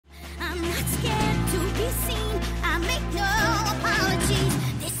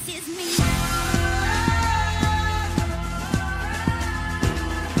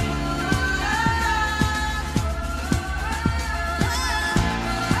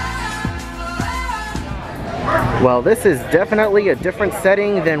Well, this is definitely a different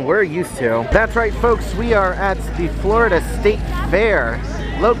setting than we're used to. That's right, folks, we are at the Florida State Fair,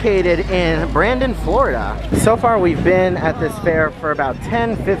 located in Brandon, Florida. So far, we've been at this fair for about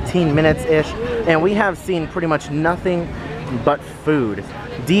 10-15 minutes-ish, and we have seen pretty much nothing but food.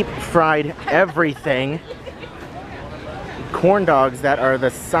 Deep fried everything. Corn dogs that are the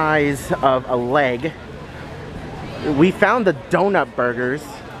size of a leg. We found the donut burgers.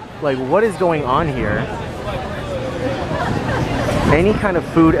 Like, what is going on here? Any kind of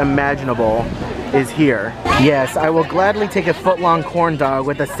food imaginable is here. Yes, I will gladly take a foot-long corn dog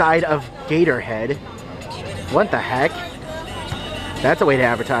with a side of gator head. What the heck? That's a way to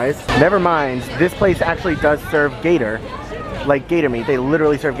advertise. Never mind, this place actually does serve gator. Like gator meat, they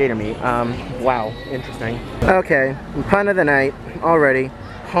literally serve gator meat. Wow, interesting. Okay, pun of the night already.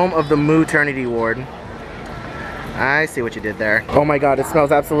 Home of the Mooternity Ward. I see what you did there. Oh my god, it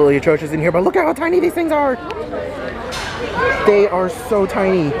smells absolutely atrocious in here, but look at how tiny these things are! They are so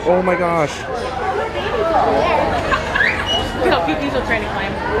tiny. Oh my gosh. Look how cute these are trying to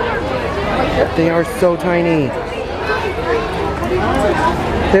climb. They are so tiny.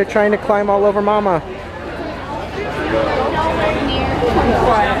 They're trying to climb all over Mama.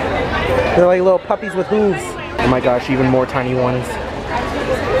 They're like little puppies with hooves. Oh my gosh, even more tiny ones.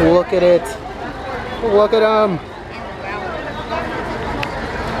 Look at it. Look at them.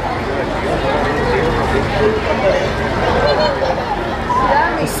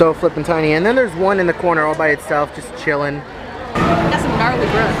 It's so flippin' tiny. And then there's one in the corner all by itself, just chilling. That's some gnarly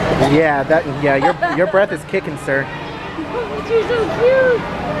breath. Yeah, your breath is kicking, sir. You're so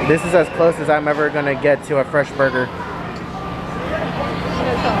cute. This is as close as I'm ever gonna get to a fresh burger.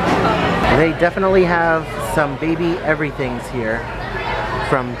 They definitely have some baby everythings here.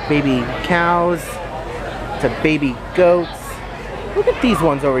 From baby cows to baby goats. Look at these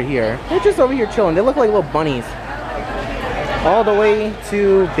ones over here. They're just over here chilling. They look like little bunnies. All the way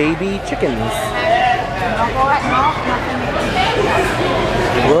to baby chickens.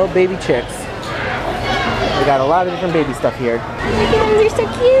 Little baby chicks. We got a lot of different baby stuff here. Look at them, they're so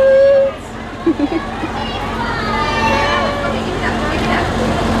cute.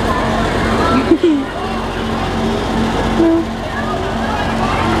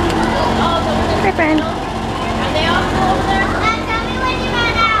 Hi, friend. Are they all still over there? Tell me when you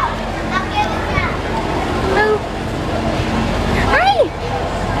run out. I'll give it back. Oh. Hi.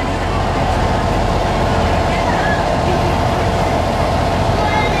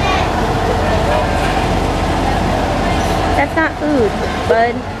 That's not food,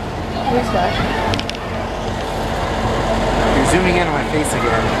 bud. Here's stuff. You're zooming in on my face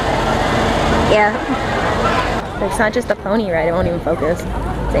again. Yeah. It's not just a pony ride, it won't even focus.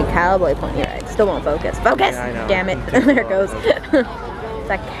 It's a cowboy pony ride. Still won't focus. Focus! Yeah, I know. Damn it. There it goes. It's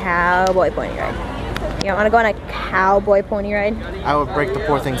a cowboy pony ride. You don't want to go on a cowboy pony ride? I would break the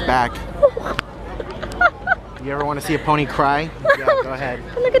poor thing's back. You ever want to see a pony cry? Yeah, go ahead.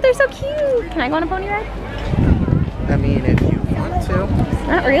 Look at, they're so cute. Can I go on a pony ride? I mean, if you want to.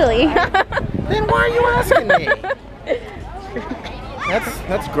 Not really. Then why are you asking me?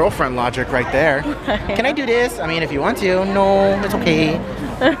 That's girlfriend logic right there. Can I do this? I mean, if you want to. No, it's okay.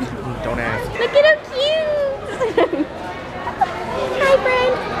 Don't ask. Look at how cute. Hi,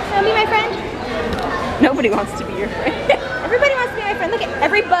 friend. Want to be my friend? Nobody wants to be your friend. Everybody wants to be my friend. Look at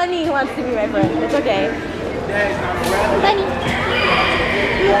every bunny wants to be my friend. It's okay. Bunny.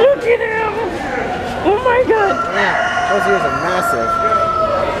 Look at him. Oh my god. Yeah, those ears are massive.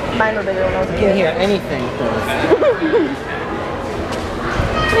 Mine were bigger when I was a You kid. can hear anything through this.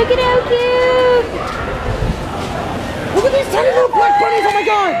 Look at how cute. Look at these tiny little black bunnies, oh my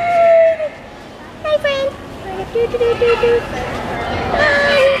god! Hi, friend. Oh,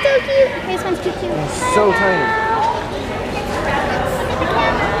 he's so cute. This one's too cute. They're so tiny.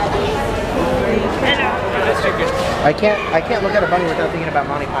 I can't look at a bunny without thinking about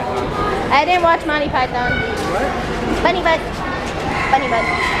Monty Python. I didn't watch Monty Python. What? Bunny butt. Bunny butt.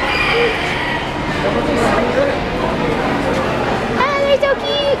 Oh, they're so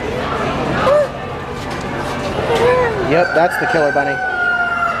cute. Yep, that's the killer bunny.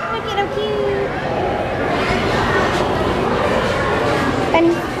 Look at how cute.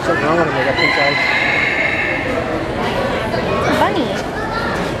 Bunny. So now I'm gonna make a pink eye. Bunny.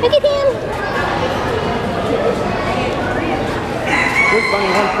 Look at him. This bunny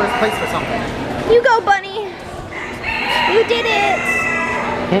won first place for something. You go, Bunny. You did it.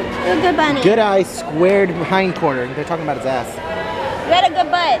 You're a good bunny. Good eye, squared hind quarter. They're talking about his ass. You had a good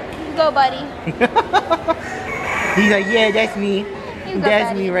butt. You go, buddy. He's like, yeah, that's me. You go,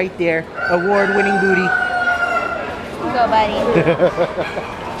 That's buddy. me right there. Award-winning booty. You go, buddy.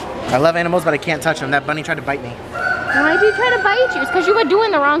 I love animals, but I can't touch them. That bunny tried to bite me. Why did you try to bite you? It's because you were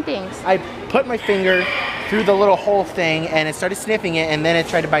doing the wrong things. I put my finger through the little hole thing and it started sniffing it and then it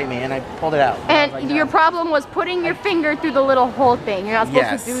tried to bite me and I pulled it out. And like, your problem was putting your finger through the little hole thing. You're not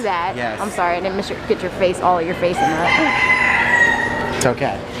supposed to do that. Yes. I'm sorry, I didn't get your face, all of your face in that. It's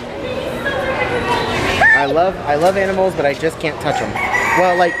okay. I love animals, but I just can't touch them.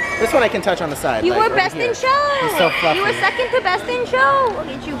 Well, like this one I can touch on the side. You like, were best in show. He's so fluffy. You were second to best in show. Look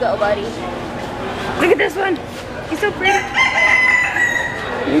at you go, buddy. Look at this one. He's so pretty.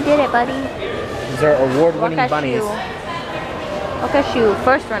 You did it, buddy. These are award-winning bunnies. Look at you,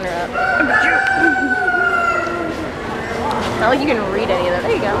 first runner-up. Not like you can read any of that.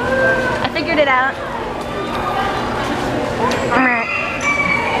 There you go. I figured it out.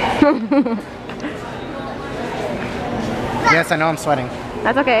 Yes, I know I'm sweating.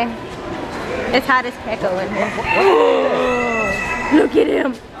 That's okay. It's hot as Pecco in here. Look at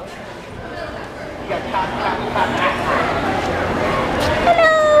him.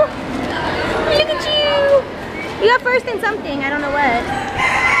 Hello. Look at you. You got first in something. I don't know what.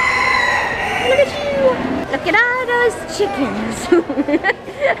 Look at you. Look at all those chickens.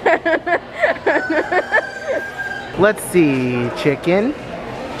 Let's see. Chicken.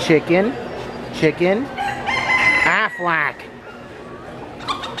 Chicken. Chicken. Affleck.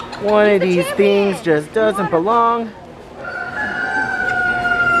 One of these things just doesn't belong.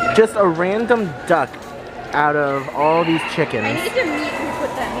 Just a random duck out of all these chickens. I need to meet who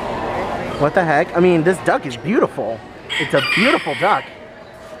put that in there. What the heck? I mean, this duck is beautiful. It's a beautiful duck.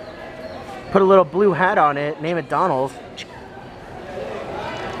 Put a little blue hat on it, name it Donald.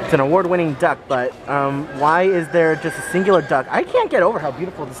 It's an award-winning duck, but why is there just a singular duck? I can't get over how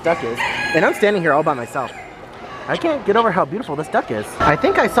beautiful this duck is. And I'm standing here all by myself. I can't get over how beautiful this duck is. I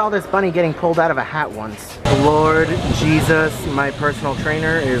think I saw this bunny getting pulled out of a hat once. Lord Jesus, my personal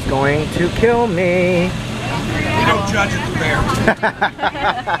trainer, is going to kill me. We don't judge at the fair.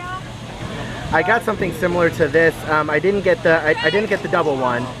 I got something similar to this. I didn't get the double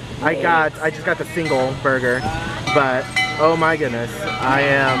one. I just got the single burger. But oh my goodness, I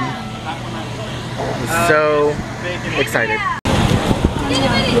am so excited.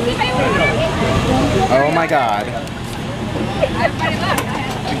 Oh my god.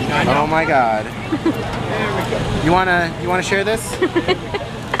 Oh my god. You wanna share this?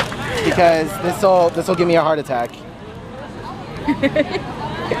 Because this'll give me a heart attack.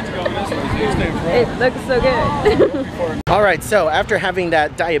 It looks so good. All right, so after having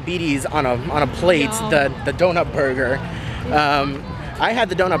that diabetes on a plate, the donut burger, I had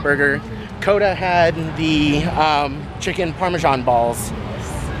the donut burger. Coda had the chicken parmesan balls.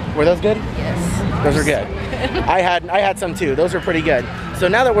 Were those good? Yes. Those were good. I had some too. Those were pretty good. So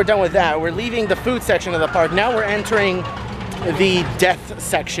now that we're done with that, we're leaving the food section of the park. Now we're entering the death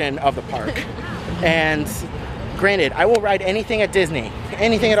section of the park. And granted, I will ride anything at Disney,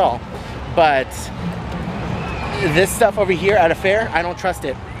 anything at all. But this stuff over here at a fair, I don't trust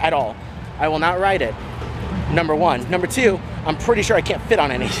it at all. I will not ride it. Number one. Number two, I'm pretty sure I can't fit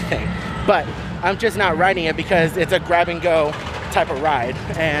on anything. But I'm just not riding it because it's a grab and go type of ride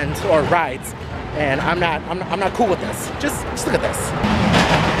or rides, and I'm not cool with this. Just look at this.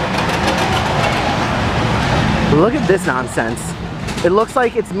 Look at this nonsense. It looks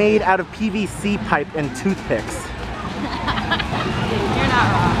like it's made out of PVC pipe and toothpicks. You're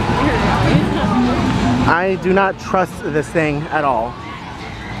not wrong. I do not trust this thing at all.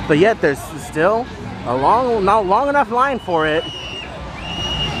 But yet there's still a not long enough line for it.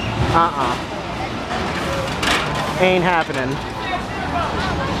 Ain't happening.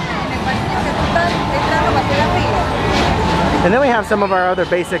 And then we have some of our other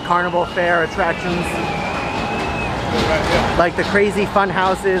basic carnival fair attractions, like the crazy fun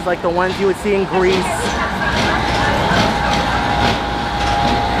houses, like the ones you would see in Greece.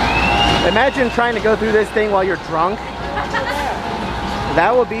 Imagine trying to go through this thing while you're drunk.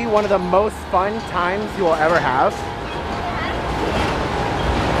 That will be one of the most fun times you will ever have.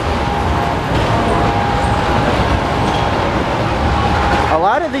 A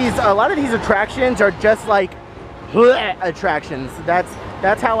lot of these attractions are just like attractions. That's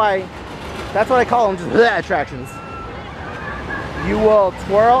what I call them, just attractions. You will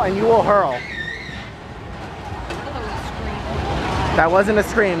twirl and you will hurl. That wasn't a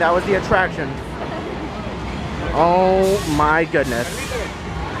scream, that was the attraction. Oh my goodness.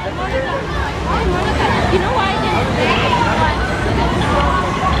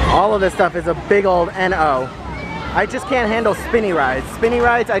 All of this stuff is a big old NO. I just can't handle spinny rides. Spinny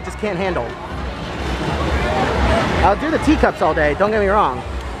rides, I just can't handle. I'll do the teacups all day, don't get me wrong.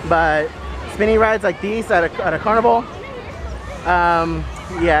 But spinny rides like these at a carnival,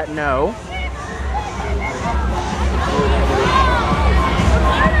 Yeah, no.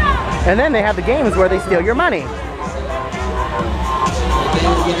 And then they have the games where they steal your money. Hey,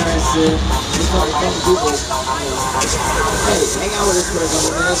 hang out with us for a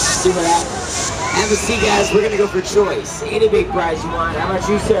couple minutes, see what happens. Have a seat, guys. We're gonna go for choice. Any big prize you want. How about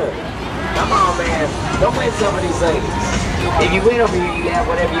you, sir? Come on, man. Don't win some of these ladies. If you win over here, you can have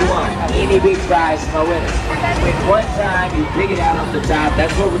whatever you want. Any big prize, no winner. Win one time, you pick it out off the top.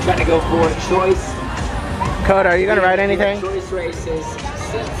 That's what we're trying to go for. Choice. Coda, are you gonna ride anything? Choice races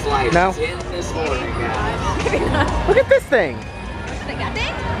since like No? 10 this morning, guys. Look at this thing. Like that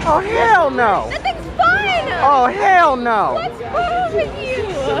thing? Oh, hell no. That thing's fun! Oh, hell no. What's wrong with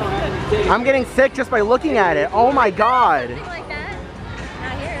you? I'm getting sick just by looking at it. Oh my god. Something like that?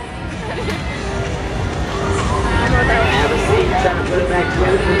 Not here. Have a seat. Trying to put it back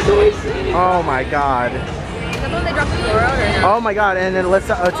together for choice. Oh my god. Is that the one they dropped the floor out or no? Oh my god, and then it's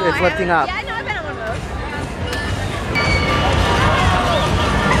lifting up. Yeah, no, I've been on one of those.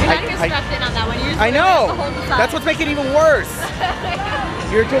 You're not even strapped in on that one. You're just I know. to hold the side. That's what's making it even worse.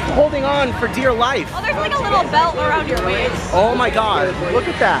 You're just holding on for dear life. Oh, there's like a little belt around your waist. Oh my god, look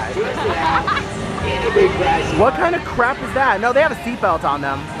at that. What kind of crap is that? No, they have a seatbelt on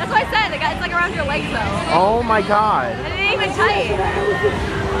them. That's what I said. It's like around your legs though. Oh my god. And it ain't even tight.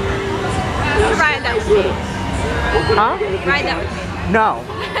 Ride that with me. Huh? Ride that with me. No,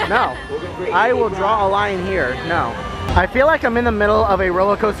 no. I will draw a line here. No. I feel like I'm in the middle of a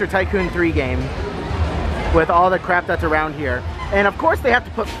Roller Coaster Tycoon 3 game with all the crap that's around here. And of course they have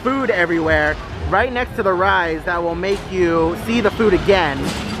to put food everywhere right next to the rides that will make you see the food again.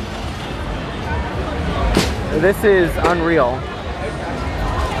 This is unreal.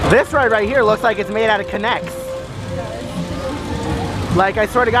 This ride right here looks like it's made out of Connects. Like, I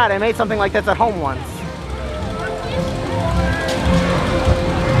swear to God, I made something like this at home once.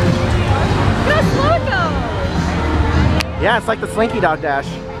 Look how slow it goes. Yeah, it's like the Slinky Dog Dash.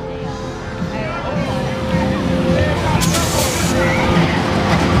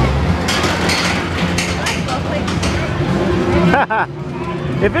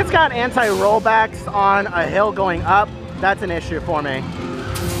 If it's got anti-rollbacks on a hill going up, that's an issue for me.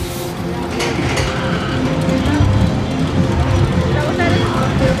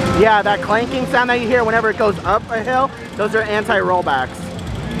 Yeah, that clanking sound that you hear whenever it goes up a hill, those are anti-rollbacks.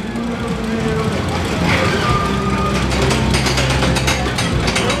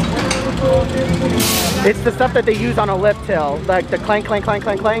 It's the stuff that they use on a lift hill, like the clank, clank, clank,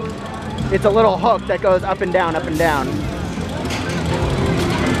 clank, clank. It's a little hook that goes up and down, up and down.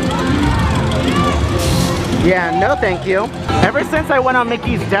 Yeah, no thank you. Ever since I went on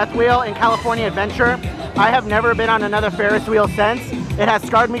Mickey's Death Wheel in California Adventure, I have never been on another Ferris wheel since. It has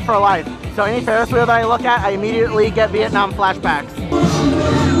scarred me for life. So any Ferris wheel that I look at, I immediately get Vietnam flashbacks.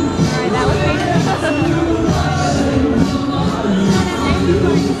 Alright, that was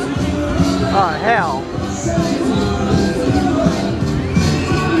Oh, hell.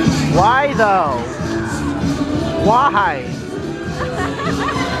 Why though? Why?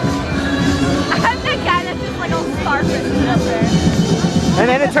 I'm the guy that's just like all starfish up there. And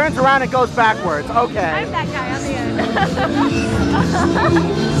then it turns around and goes backwards. Okay. I'm that guy on the end.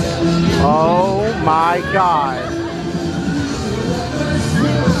 Oh my god.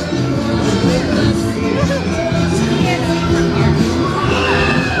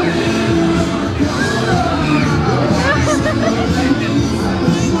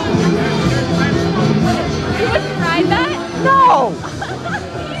 You wouldn't ride that? No!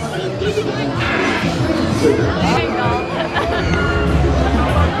 There you go.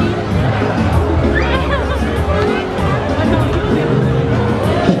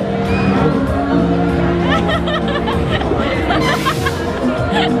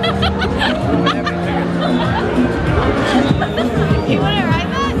 You wouldn't ride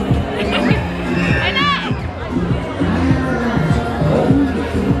that? Why not?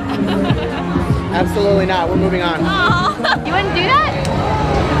 Absolutely not. We're moving on. Aw. You wouldn't do that?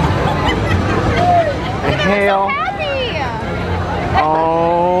 Hell. So happy.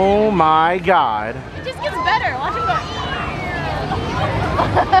 Oh my god. It just gets better. Watch him go.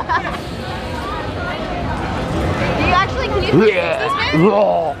 Do you actually, can you fix this man?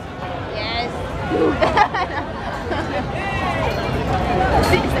 Oh. Yes.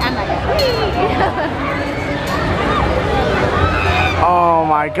 I'm not gonna. Oh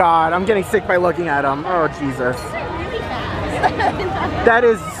my god. I'm getting sick by looking at him. Oh Jesus. Really fast. That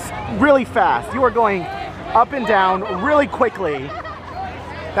is really fast. You are going up and down really quickly.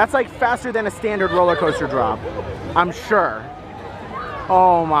 That's like faster than a standard roller coaster drop. I'm sure.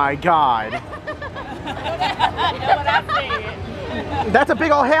 Oh my god. I know what I'm saying. That's a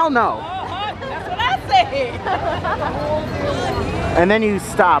big ol' hell no. That's what I say. And then you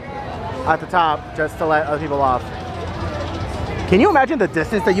stop at the top just to let other people off. Can you imagine the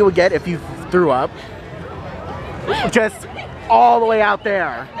distance that you would get if you threw up? Just all the way out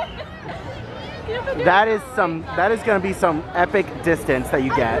there. That is gonna be some epic distance that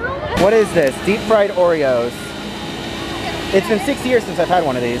you get. What is this? Deep fried Oreos. It's been 6 years since I've had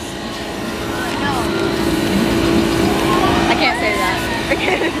one of these. I can't say that.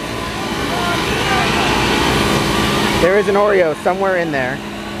 There is an Oreo somewhere in there.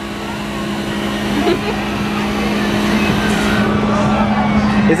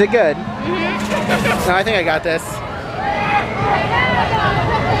 Is it good? Mm-hmm. No, I think I got this.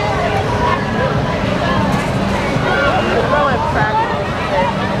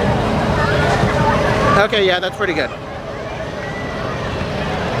 Okay, yeah, that's pretty good.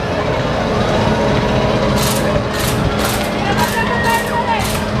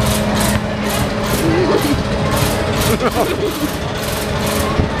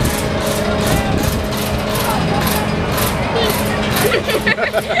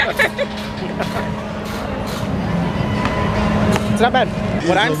 It's not bad.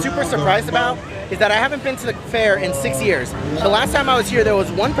 What I'm super surprised about is that I haven't been to the fair in 6 years. The last time I was here, there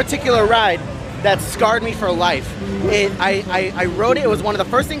was one particular ride that scarred me for life. I rode it. It was one of the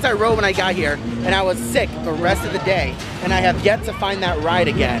first things I rode when I got here, and I was sick the rest of the day. And I have yet to find that ride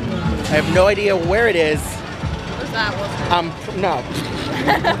again. I have no idea where it is. What's that? No.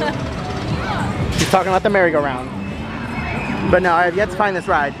 She's talking about the merry-go-round. But no, I have yet to find this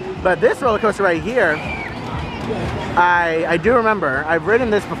ride. But this roller coaster right here, I do remember. I've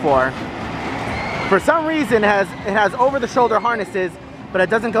ridden this before. For some reason, it has over-the-shoulder harnesses, but it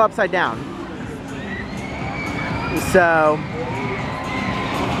doesn't go upside down. So,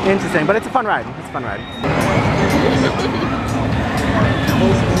 interesting. But it's a fun ride. It's a fun ride.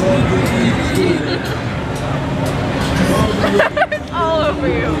 It's all over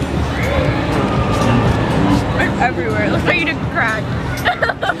you. It's everywhere. It looks like you did crack.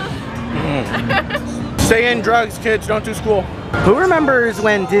 Stay in, drugs, kids, don't do school. Who remembers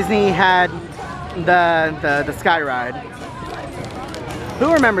when Disney had the Sky Ride?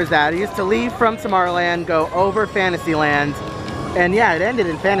 Who remembers that? It used to leave from Tomorrowland, go over Fantasyland, and yeah, it ended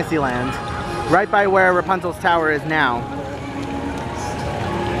in Fantasyland, right by where Rapunzel's Tower is now.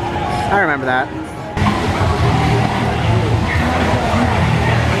 I remember that.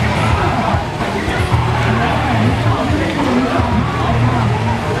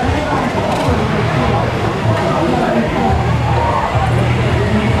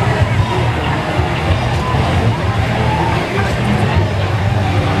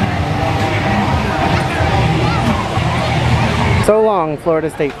 So long, Florida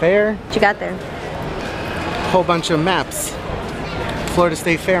State Fair. What you got there? Whole bunch of maps. Florida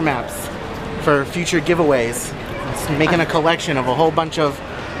State Fair maps for future giveaways. It's making a collection of a whole bunch of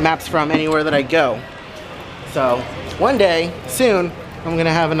maps from anywhere that I go. So one day, soon, I'm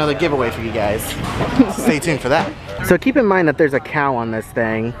gonna have another giveaway for you guys. Stay tuned for that. So keep in mind that there's a cow on this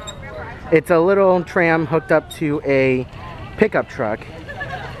thing. It's a little tram hooked up to a pickup truck.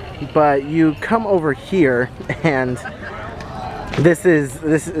 But you come over here and this is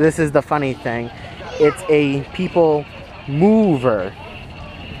the funny thing. It's a people mover.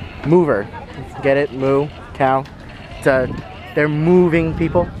 Mover. Get it? Moo. Cow. They're moving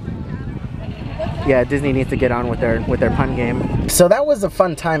people. Yeah, Disney needs to get on with their pun game. So that was a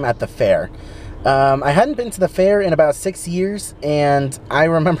fun time at the fair. I hadn't been to the fair in about 6 years, and I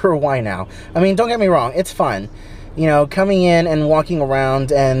remember why now. I mean, don't get me wrong, it's fun. You know, coming in and walking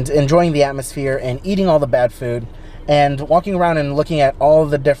around and enjoying the atmosphere and eating all the bad food. And walking around and looking at all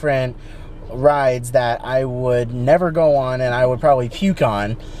the different rides that I would never go on and I would probably puke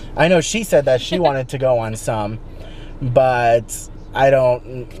on. I know she said that she wanted to go on some, but I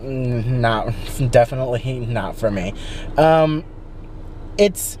don't, definitely not for me.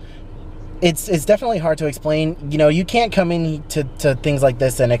 It's definitely hard to explain. You know, you can't come in to things like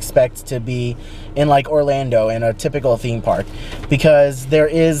this and expect to be in like Orlando in a typical theme park, because there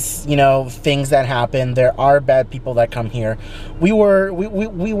is, you know, things that happen. There are bad people that come here. We were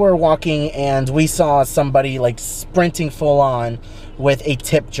walking and we saw somebody like sprinting full on with a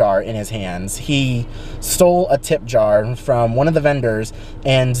tip jar in his hands. He stole a tip jar from one of the vendors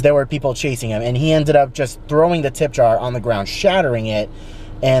and there were people chasing him, and he ended up just throwing the tip jar on the ground, shattering it,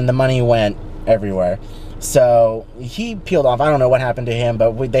 and the money went everywhere. So he peeled off. I don't know what happened to him,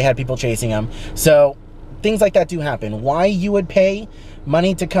 but they had people chasing him. So things like that do happen. Why you would pay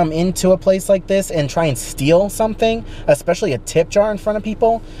money to come into a place like this and try and steal something, especially a tip jar in front of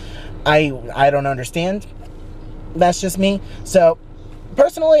people, I don't understand. That's just me. So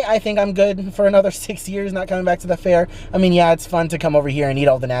personally, I think I'm good for another 6 years not coming back to the fair. I mean, yeah, it's fun to come over here and eat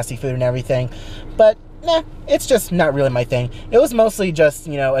all the nasty food and everything, but nah, it's just not really my thing. It was mostly just,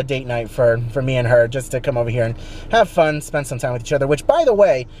 you know, a date night for me and her, just to come over here and have fun, spend some time with each other, which, by the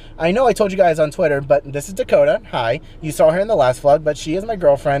way, I know I told you guys on Twitter, but this is Dakota. Hi. You saw her in the last vlog, but she is my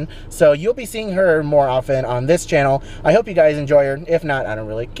girlfriend, so you'll be seeing her more often on this channel. I hope you guys enjoy her. If not, I don't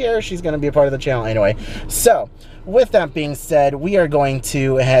really care. She's going to be a part of the channel anyway. So, with that being said, we are going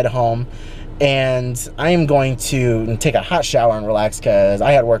to head home. And I am going to take a hot shower and relax because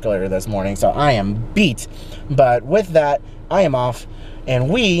I had work earlier this morning, so I am beat. But with that, I am off, and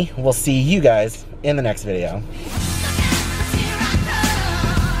we will see you guys in the next video.